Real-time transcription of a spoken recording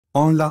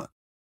aonla.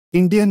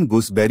 Indian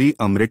gooseberry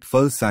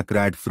amritful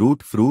sacred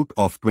fruit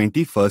of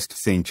 21st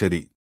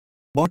century.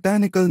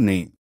 Botanical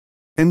name.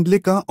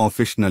 Emblica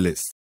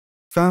officinalis.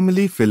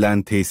 Family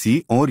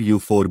Phyllanthacea or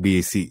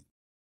Euphorbiaceae.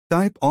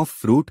 Type of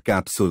fruit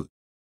capsule.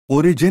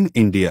 Origin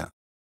India.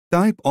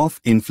 Type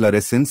of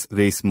inflorescence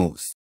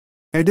racemose.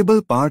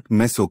 Edible part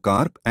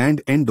mesocarp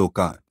and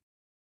endocarp.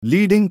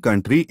 Leading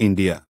country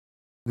India.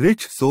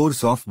 Rich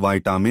source of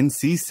vitamin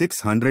C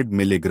 600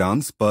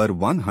 mg per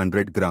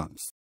 100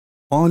 grams.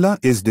 Aonla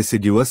is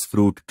deciduous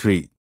fruit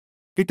tree.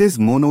 It is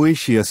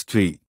monoecious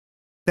tree.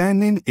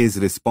 Tannin is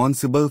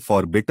responsible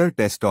for bitter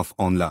taste of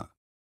aonla.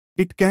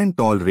 It can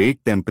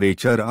tolerate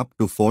temperature up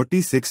to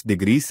 46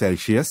 degrees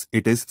Celsius.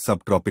 It is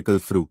subtropical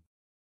fruit.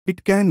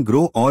 It can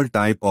grow all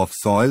type of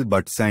soil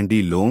but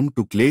sandy loam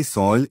to clay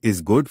soil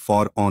is good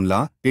for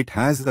aonla. It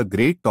has a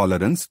great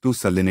tolerance to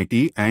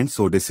salinity and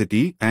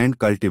sodicity and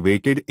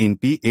cultivated in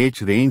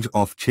pH range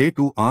of 6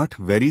 to 8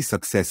 very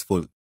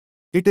successful.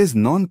 It is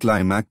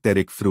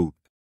non-climacteric fruit.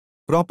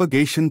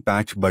 Propagation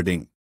patch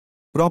budding.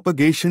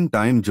 Propagation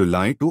time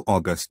July to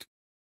August.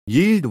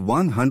 Yield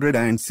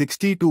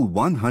 160 to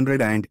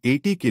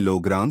 180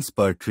 kilograms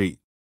per tree.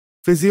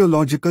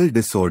 Physiological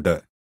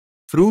disorder.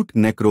 Fruit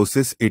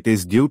necrosis. It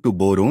is due to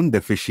boron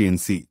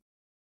deficiency.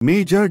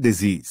 Major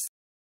disease.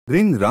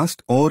 Ring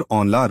rust or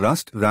aonla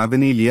rust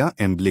Ravenelia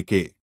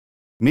emblicae.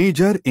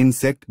 Major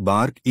insect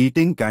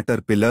bark-eating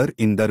caterpillar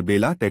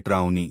Inderbela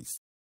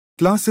tetraones.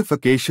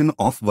 Classification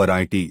of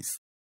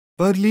varieties.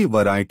 Early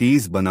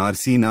varieties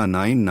Banarsi na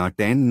 9 na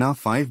 10 na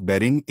 5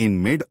 bearing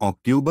in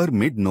mid-October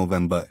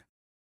mid-November.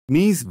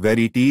 Mies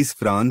varieties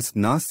France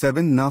na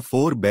 7 na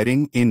 4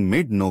 bearing in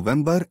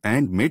mid-November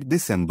and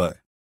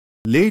mid-December.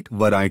 Late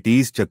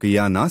varieties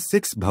Chakiya na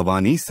 6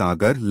 Bhavani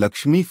Sagar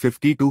Lakshmi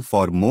 52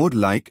 for more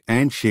like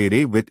and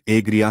share with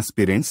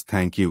agriaspirants.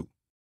 Thank you.